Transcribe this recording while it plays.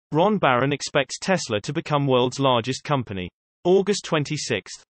Ron Barron expects Tesla to become world's largest company. August 26,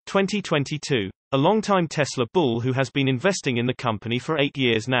 2022. A longtime Tesla bull who has been investing in the company for 8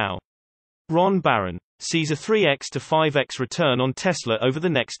 years now. Ron Barron sees a 3x to 5x return on Tesla over the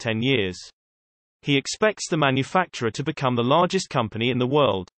next 10 years. He expects the manufacturer to become the largest company in the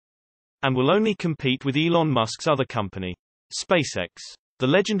world, and will only compete with Elon Musk's other company, SpaceX. The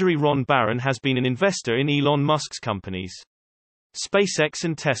legendary Ron Barron has been an investor in Elon Musk's companies, SpaceX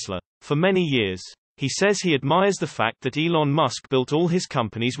and Tesla, for many years. He says he admires the fact that Elon Musk built all his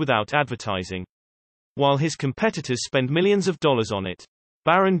companies without advertising, while his competitors spend millions of dollars on it.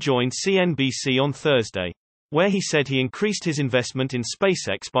 Barron joined CNBC on Thursday, where he said he increased his investment in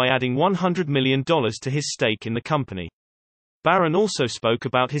SpaceX by adding $100 million to his stake in the company. Barron also spoke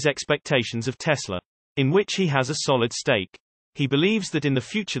about his expectations of Tesla, in which he has a solid stake. He believes that in the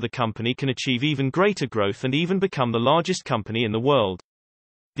future the company can achieve even greater growth and even become the largest company in the world.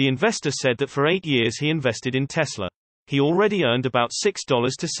 The investor said that for 8 years he invested in Tesla. He already earned about $6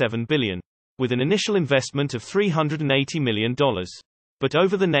 to $7 billion, with an initial investment of $380 million. But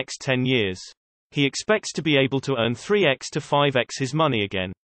over the next 10 years, he expects to be able to earn 3x to 5x his money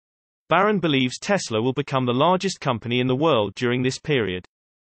again. Barron believes Tesla will become the largest company in the world during this period,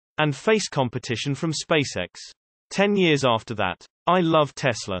 and face competition from SpaceX 10 years after that. I love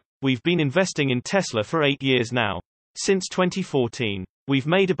Tesla. We've been investing in Tesla for 8 years now. Since 2014. We've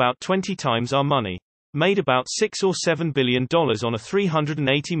made about 20 times our money. Made about $6 or $7 billion on a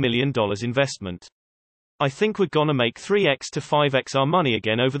 $380 million investment. I think we're gonna make 3x to 5x our money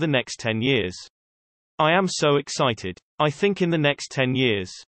again over the next 10 years. I am so excited. I think in the next 10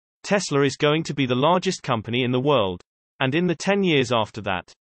 years, Tesla is going to be the largest company in the world. And in the 10 years after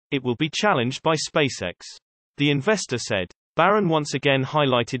that, it will be challenged by SpaceX. The investor said. Barron once again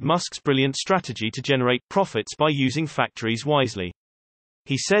highlighted Musk's brilliant strategy to generate profits by using factories wisely.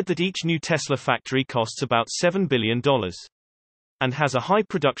 He said that each new Tesla factory costs about $7 billion and has a high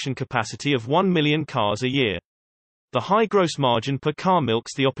production capacity of 1 million cars a year. The high gross margin per car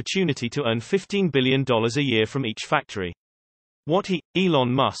milks the opportunity to earn $15 billion a year from each factory. What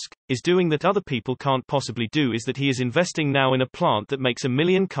Elon Musk, is doing that other people can't possibly do is that he is investing now in a plant that makes 1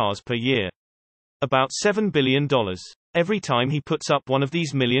 million cars per year. About $7 billion. Every time he puts up one of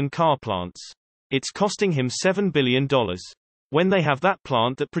these million car plants, it's costing him $7 billion. When they have that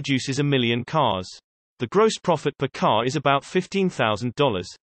plant that produces 1 million cars, the gross profit per car is about $15,000.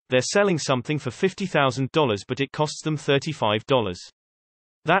 They're selling something for $50,000 but it costs them $35.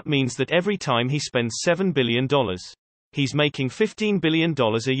 That means that every time he spends $7 billion, he's making $15 billion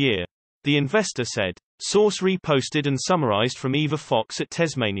a year. The investor said. Source reposted and summarized from Eva Fox at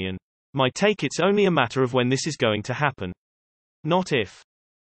Tesmanian. My take: it's only a matter of when this is going to happen, not if.